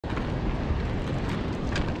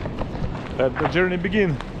Let the journey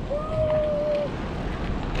begin.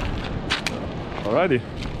 Alrighty.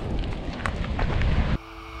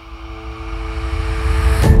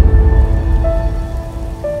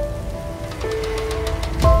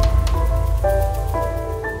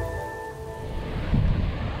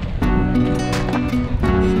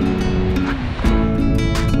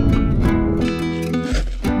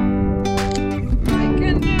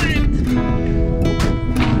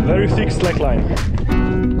 Very thick slackline,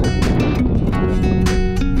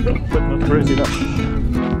 but not crazy enough.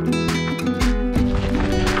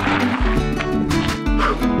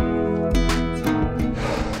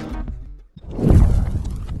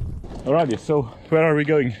 Alrighty, so where are we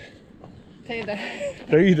going? Teide.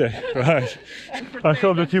 Teide, right. I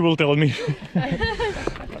hope that you will tell me.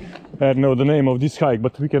 I don't know the name of this hike,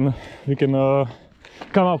 but we can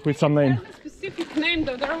come up with some name. A specific name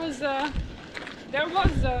though. There was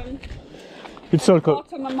It's circle.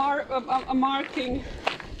 a marking,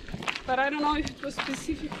 but I don't know if it was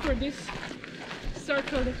specific for this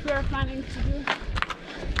circle that we are planning to do.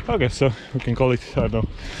 Okay, so we can call it, I don't know,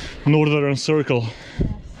 Northern Circle.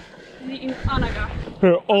 In Anaga.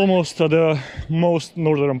 We're almost at the most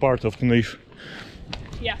northern part of Tenerife.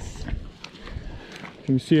 Yes.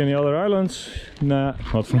 Can we see any other islands? Nah,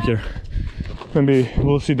 not from here. Maybe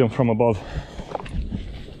we'll see them from above.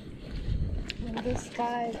 When the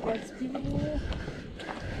sky gets blue.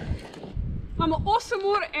 Imamo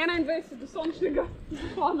 8:21 do sončnega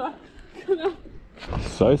zahoda.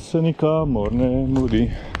 Saj se nikamor ne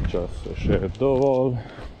mudi, čas je še dovolj.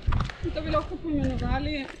 To bi lahko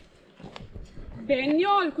poimenovali Benijo,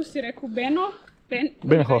 ali ko si rekel Beno?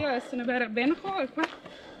 Benijo. Ja, se ne bere Benijo, ali pa?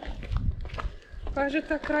 Pa že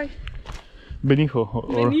ta kraj? Benijo.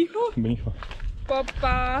 Benijo? Benijo.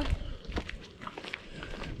 Pa...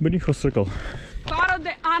 Benijo Circle. Faro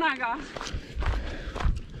de Anaga.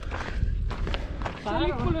 To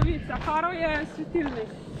ni polovica, Faro je svetilnik.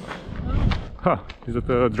 Huh, is that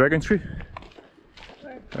a dragon tree?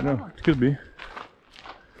 I don't know, it could be.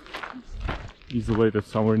 Isolated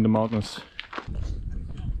somewhere in the mountains.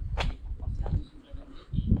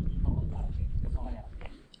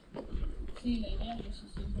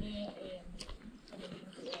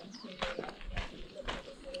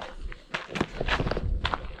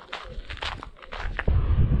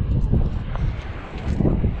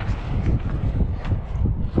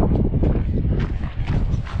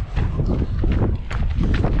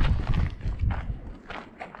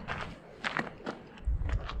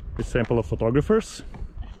 Sample of photographers,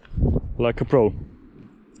 like a pro.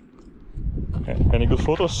 Any good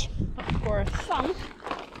photos? Of course, some.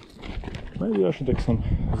 Maybe I should take some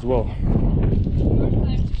as well. Your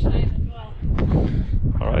time to shine as well.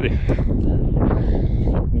 Alrighty,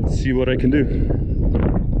 let's see what I can do.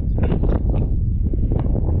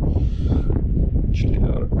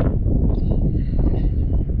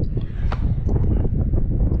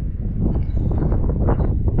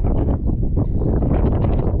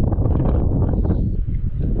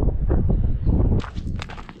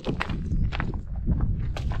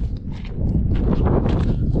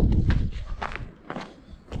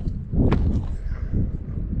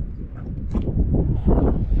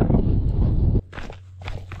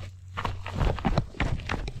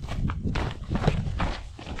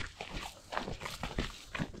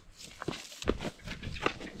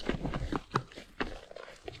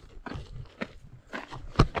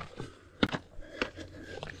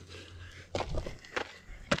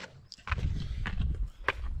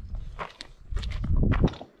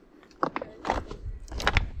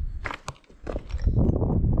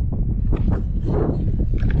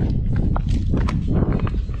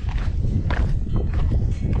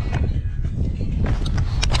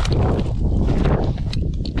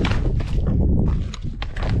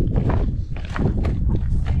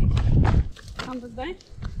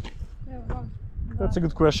 That's a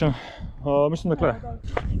good question. Mislim, da kle.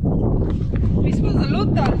 Mi smo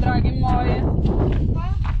zalutali, dragi moji.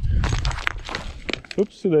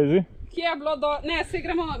 Upsi, Daisy. Kje je bilo do... Ne, saj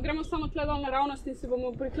gremo samo tle dol naravnost in se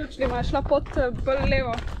bomo priključili, ima je šla pot bolj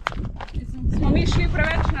levo. Smo mi šli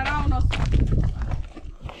preveč naravnost.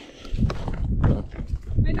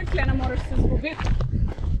 Vedi, kle ne moreš se zgubiti.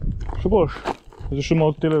 Še boš. Zdaj še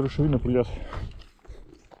malo tele ruševine pogledati.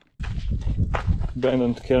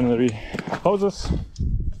 Abandoned cannery houses.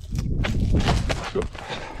 Go.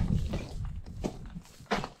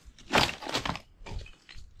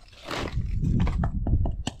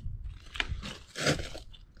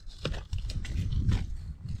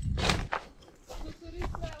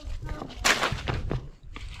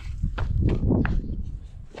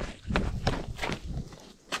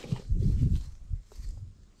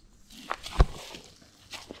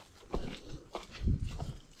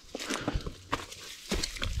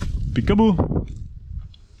 Peekaboo.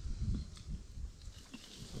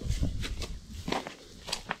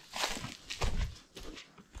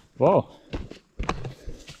 Wow,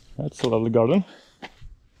 that's a lovely garden.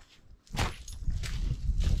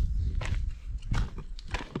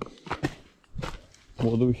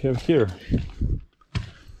 What do we have here?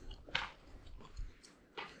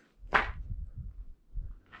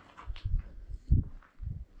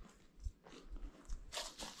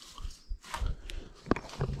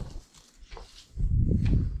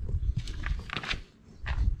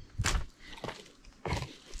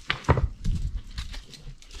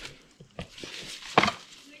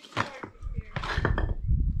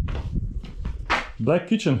 Black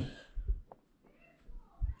kitchen.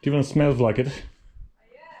 It even smells like it.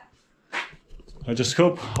 I just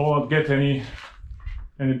hope I won't get any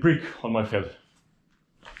brick on my head.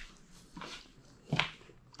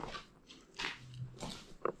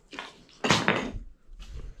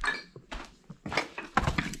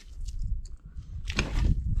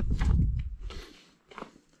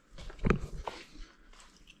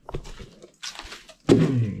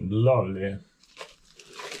 Lovely.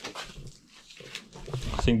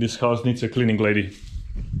 I think this house needs a cleaning lady.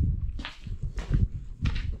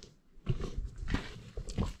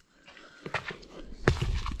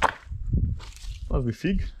 Must be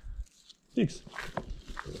figs.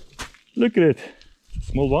 Look at it. It's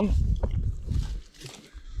a small one.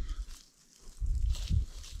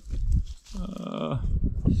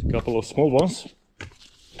 It's a couple of small ones.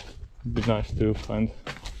 It'd be nice to find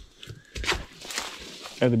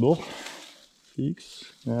edible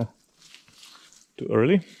figs. Yeah. Too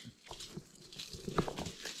early.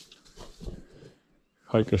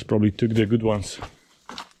 Hikers probably took the good ones,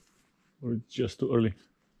 or it's just too early.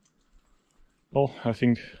 Well, I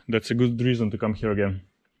think that's a good reason to come here again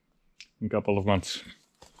in a couple of months.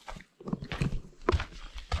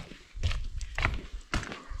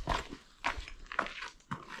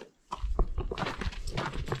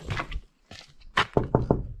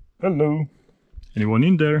 Hello, anyone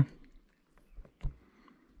in there?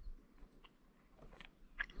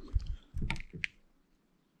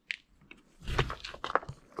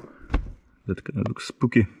 That kind of looks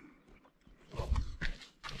spooky.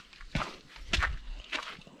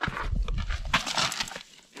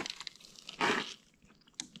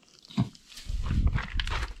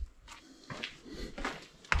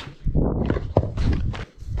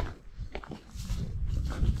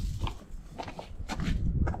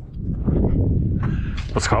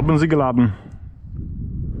 Was haben Sie geladen?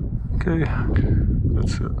 Okay,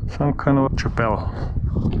 that's some kind of a chapel.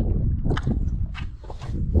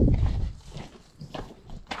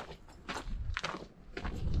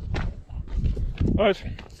 Alright,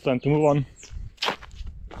 it's time to move on.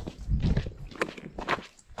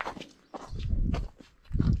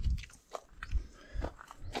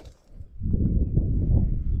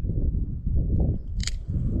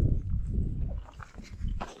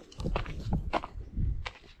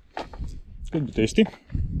 Could be tasty.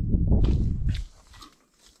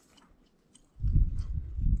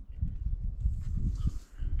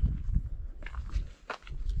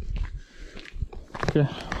 Okay.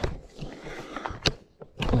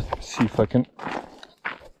 Let's see if I can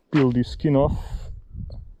peel the skin off.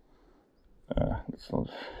 That's not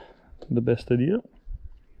the best idea.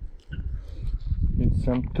 Need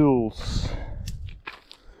some tools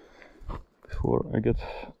before I get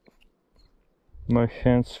my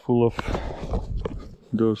hands full of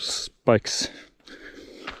those spikes.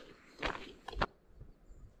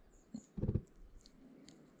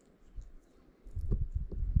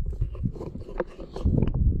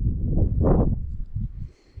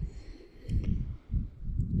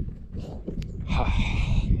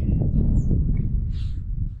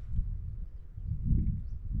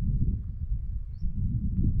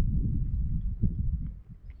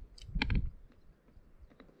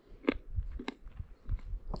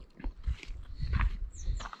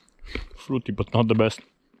 Fruity, but not the best.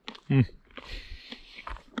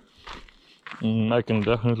 I can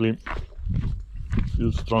definitely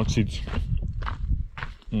feel strong seeds.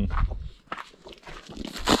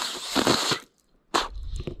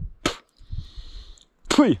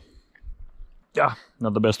 Pui! Yeah,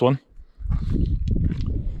 not the best one.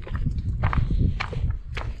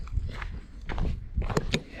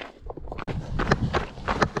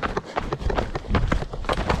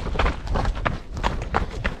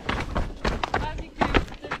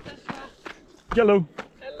 Hello.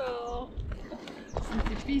 Hello. Sem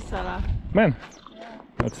ti pisala. Man,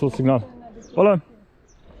 that's full signal. Hola.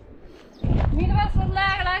 Midva se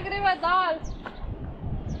odlegla, greva dol.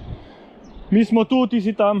 Mi smo tu, ti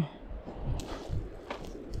si tam.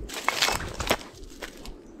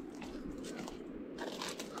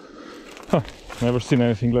 Never seen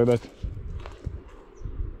anything like that.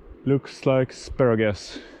 Looks like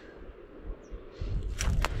asparagus.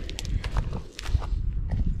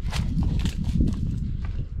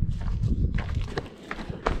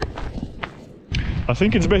 I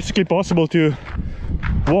think it's basically possible to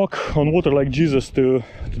walk on water like Jesus to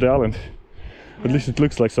the island. Yeah. At least it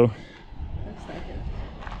looks like so. Looks like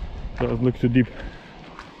it. Doesn't look too deep.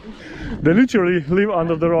 They literally live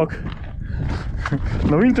under the rock.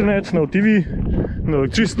 No internet, no TV, no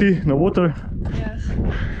electricity, no water. Yes.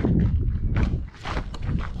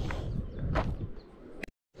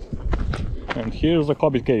 And here's the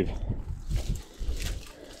Hobbit cave.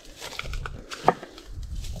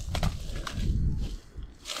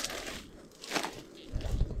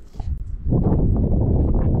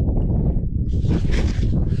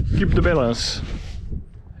 Keep the balance.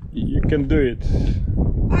 You can do it.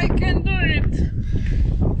 I can do it.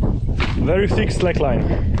 Very thick slackline.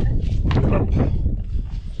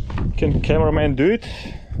 Can cameraman do it?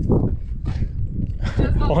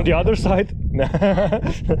 On the other side?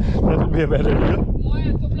 That would be a better idea. Moja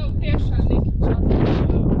je to bila uteša neki čas.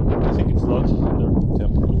 I think it's not there.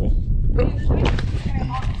 Yeah,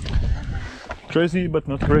 crazy, but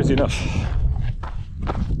not crazy enough.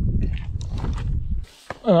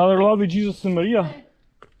 Another lovely Jesus and Maria.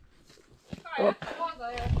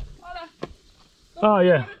 Ah,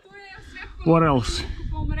 yeah. What else?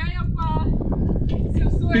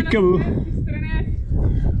 Peekaboo.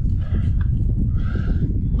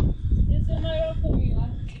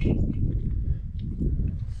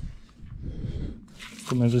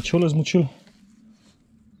 Ko me je začelo zmučilo.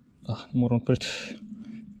 Moram odpreti.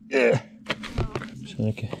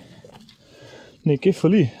 Še nekaj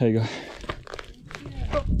fali, ejga.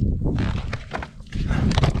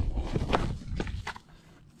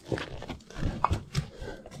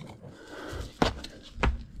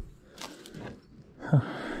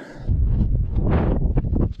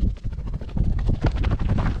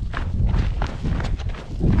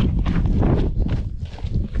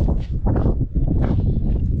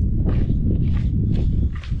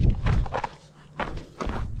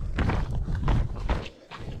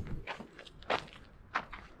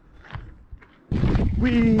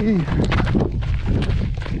 Whee!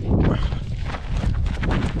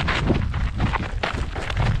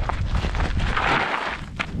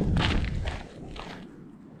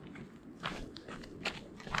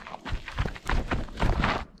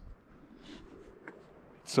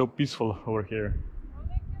 It's so peaceful over here.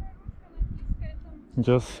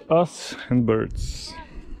 Just us and birds.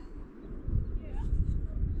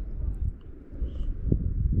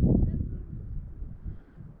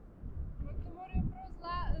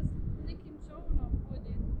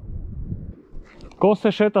 Ko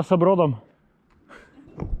se šeta sa brodom?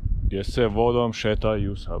 Gdje se vodom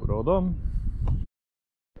šetaju sa brodom?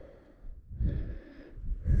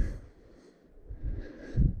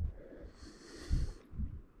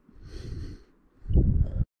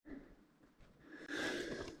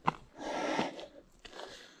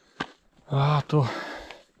 To.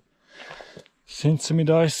 Since mi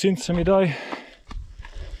daj, since mi daj.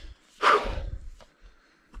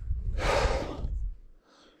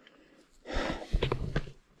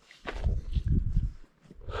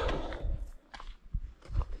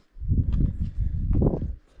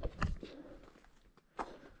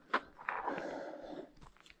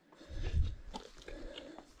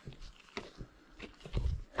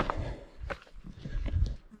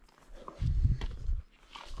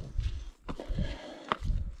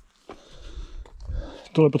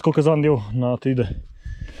 Tole je pa tako kazan del na te ide.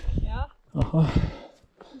 Ja. Aha.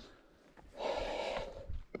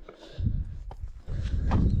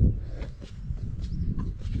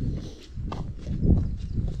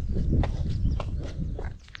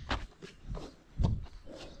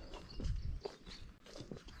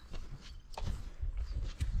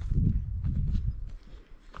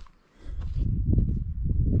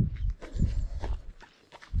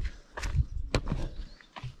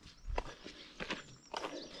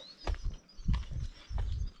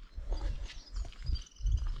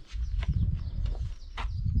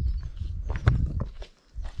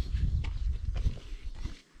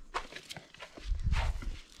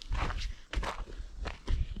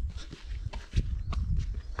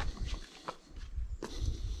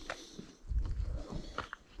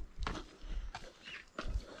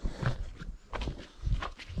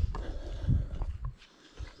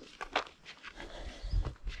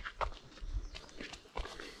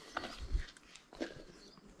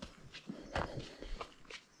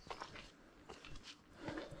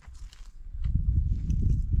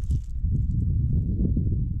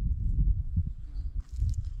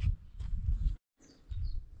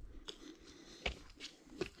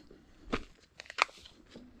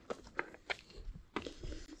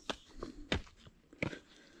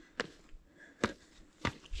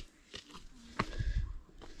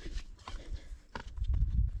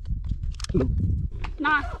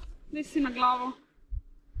 Na, daj si na glavo.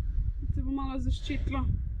 Da te bo malo zaščitilo.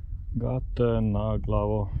 Gate na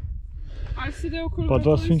glavo. Ali si del okoli Pa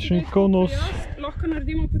dva svinčnikov nos. Lahko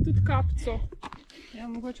naredimo pa tudi kapco. Ja,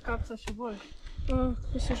 mogoče kapca še bolj.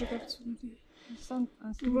 Kako se že kapco naredi?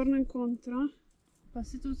 Vrnem kontra. Pa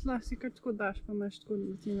si tudi lahko si kar tako daš, pa imaš tako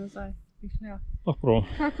leti nazaj. Pihlja. Prav.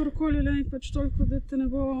 Kakorkoli, lej, pač toliko, da te ne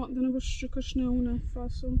boš še kakšne une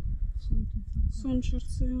fasov.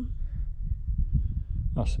 Sončarce, ja.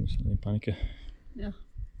 Ja, sem mislil, da ni panike. Ja.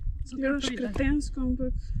 Gledaš kretensko,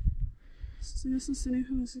 ampak jaz sem se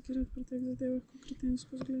nehala sekirati pri teh zadevah, ko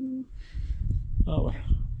kretensko zgledamo. Dobar,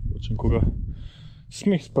 hočem koga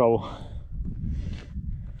smeh spravil.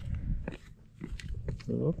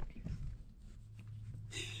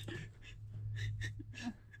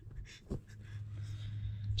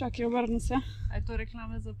 Čakaj, obrni se. A je to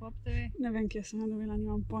reklame za Pop TV? Ne vem, kje sem jo dobila,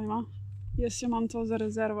 nimam pojma. Jaz jo imam to za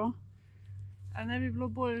rezervo. Ali ne bi bilo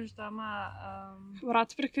bolj, da ima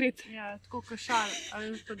Vrat prekrit. ja, tako košar,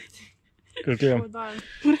 ali pa Kar gledam. tako dal.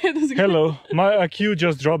 V redu zgleda. Hello, my IQ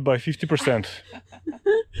just dropped by 50%.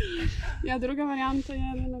 Ja, druga varianta je,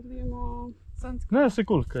 da naredimo Ne, se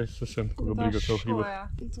kul, kaj se sem, koga briga to hribo. Ja.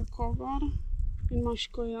 tako gor. In imaš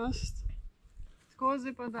ko jaz. Tako,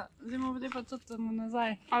 zdaj pa da, zdaj bomo pa to damo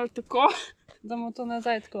nazaj. Ali tako. Damo to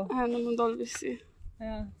nazaj tako. Eno dol visi.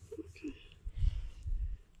 Ja.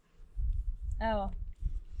 Evo.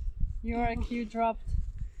 Your IQ dropped.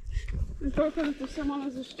 In toliko, da te vse malo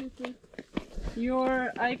zaščiti.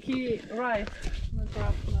 Your IQ right. No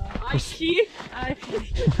dropped, no. Ajki! IQ.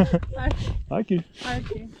 Ajki.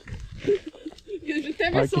 IQ. Je že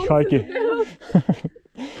tebe Ajki, sonce hajki. zadelo.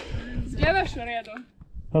 Zgledaš v redu.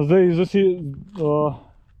 A zdaj si, Ko?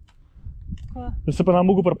 da se pa nam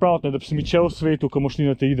mogo pripraviti, ne, da bi se mi čel v svetu, ko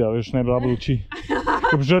mošnina te ide, veš, ne bi rabili oči.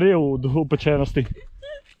 Da bi žarel od upečenosti.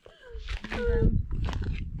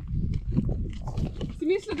 Si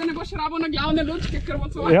mislil, da ne boš rabil na glavne lučke, ker bo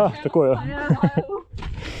tvoje Ja, čelo tako je. stajalo?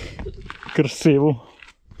 Kar sevu.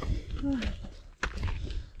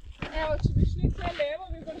 Evo, če bi šli tle levo,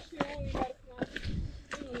 bi bar šli oni vrh na.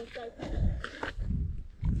 Imamo kaj.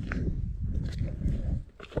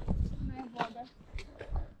 Ne, vode.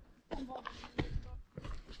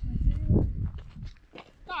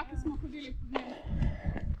 Tako smo hodili pod njim.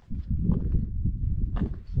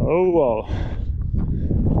 Oh, wow.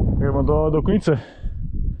 Gremo do konice.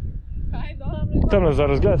 Kaj, do? Tamle za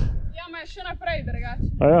razgled. Ja, ma je še naprej drugače.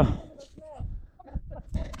 A ja.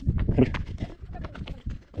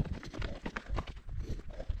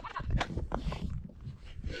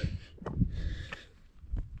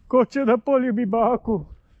 Koče da poljubi baku.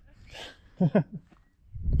 Tiza,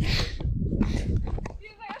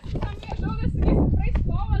 jaz sem tam žal, da se nisem prej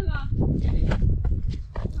spomnila.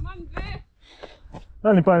 Imam dve.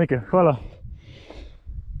 Ja, ni panike, hvala.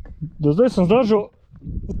 Do zdaj sem zdržal.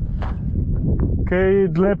 Kaj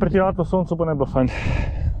dlje pretirati na soncu pa ne bilo fajn.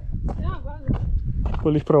 Ja, valjda. Tako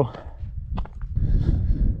lih prav.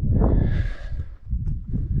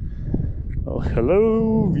 Oh, hello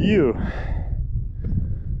view.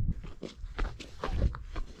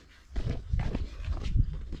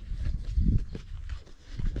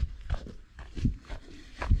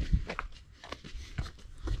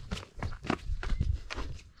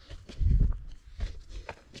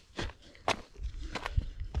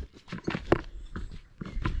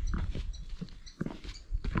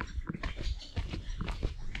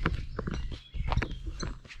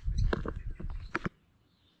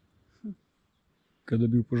 Kaj da je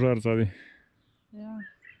bil požar zadaj. Ja.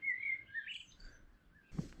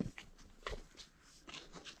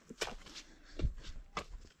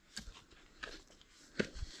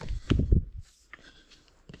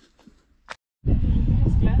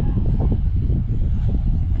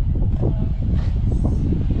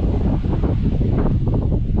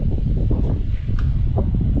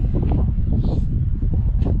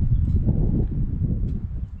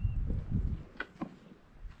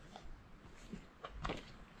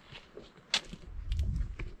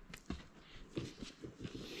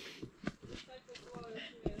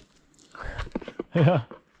 Ja,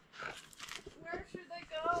 Where should I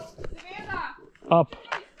go? Seveda, up.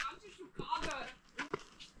 tam ćeš v kader.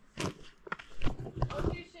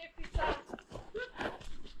 Okay, šefica.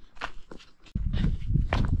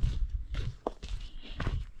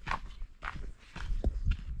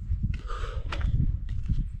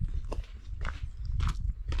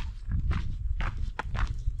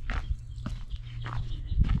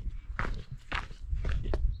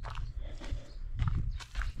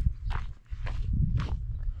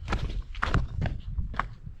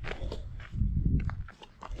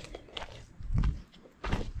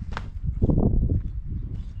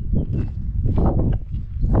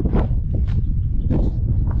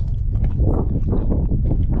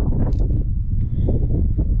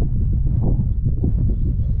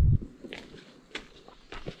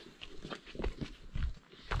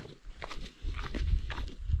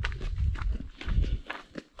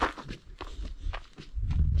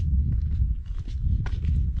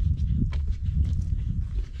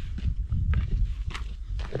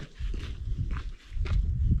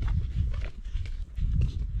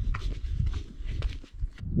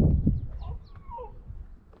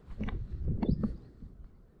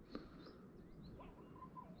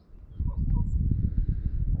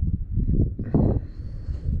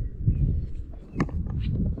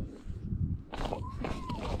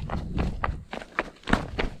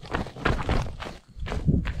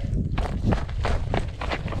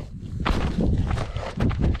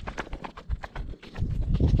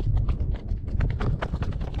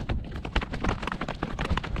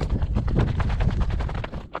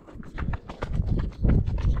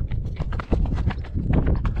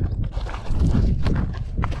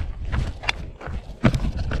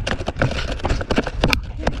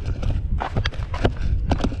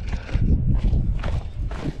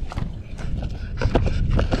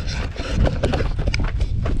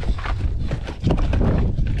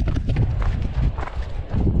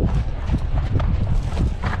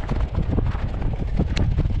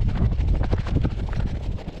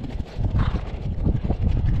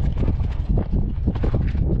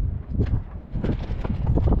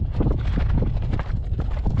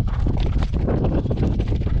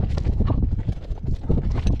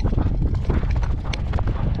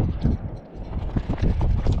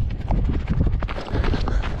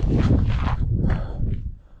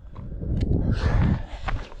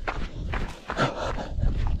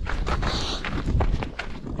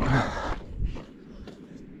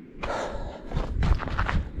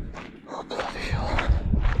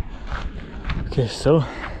 Okay, so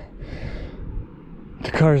the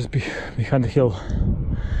car is behind the hill.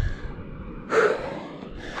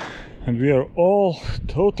 And we are all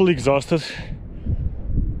totally exhausted,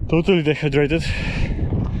 totally dehydrated.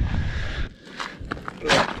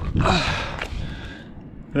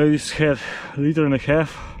 I just had 1.5 liters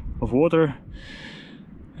of water,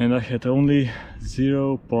 and I had only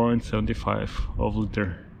 0.75 of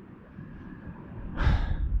liter.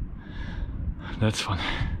 That's fun.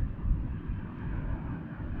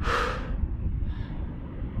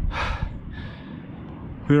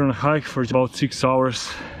 We're on a hike for about 6 hours.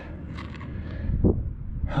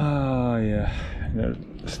 Yeah, there's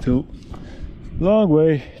still a long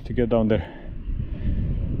way to get down there.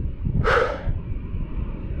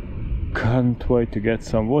 Can't wait to get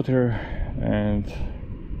some water and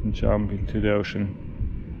jump into the ocean.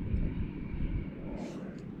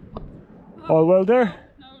 All well there?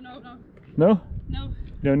 No, no, no. No? No.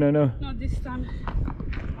 No, no, no. Not this time.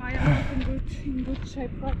 I am not in good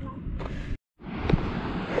shape right now.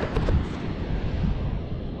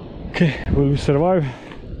 Okay, will we survive?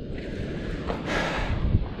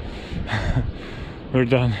 We're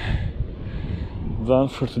done. Done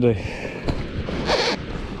for today.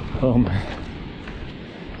 Oh man.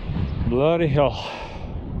 Bloody hell.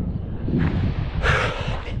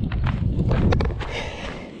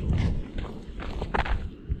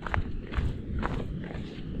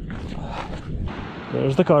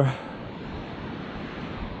 There's the car.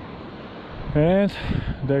 And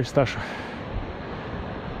there's Tasha.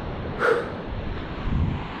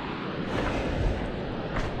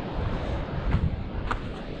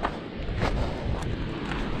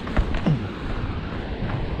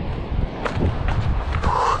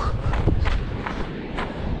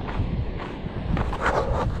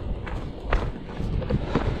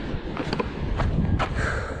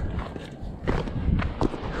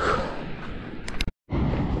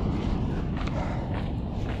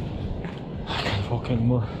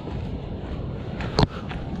 Anymore.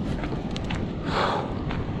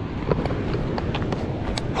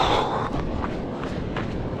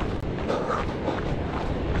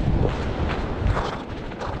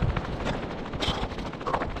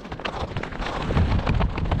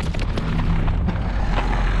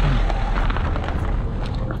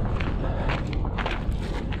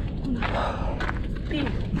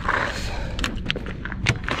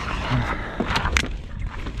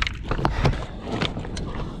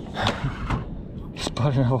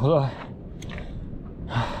 Spaljena voda,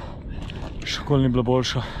 še nikoli ni bila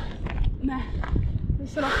boljša. Ne, da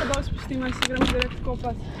se lahko dol spustimo in se gremo direkt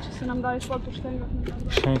kopat, če se nam daje pol poštenega.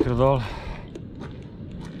 Še enkrat dol.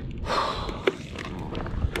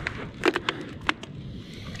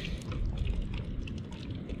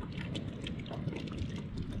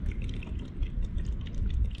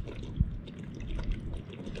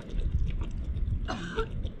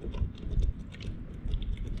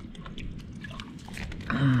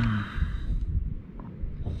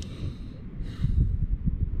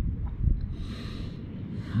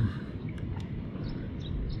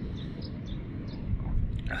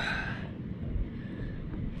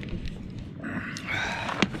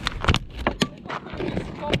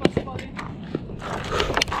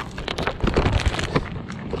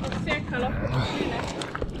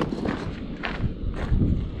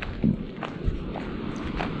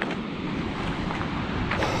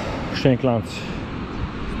 Še en klanc.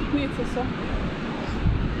 Stopnice so.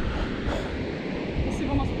 Da si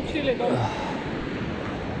bomo spočili dol.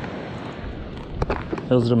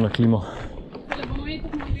 Jaz grem na klimo. Da bomo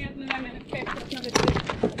itak mogli jeti, ne vem, ene 5-krat na večer.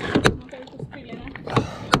 Bomo kaj pustili, ne?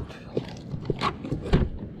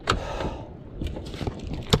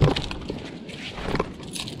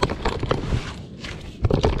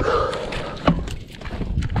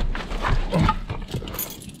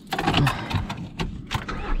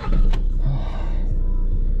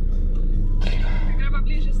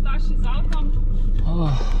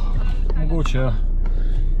 Mogoče, ja.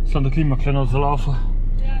 Sem da klima klenot za laufa.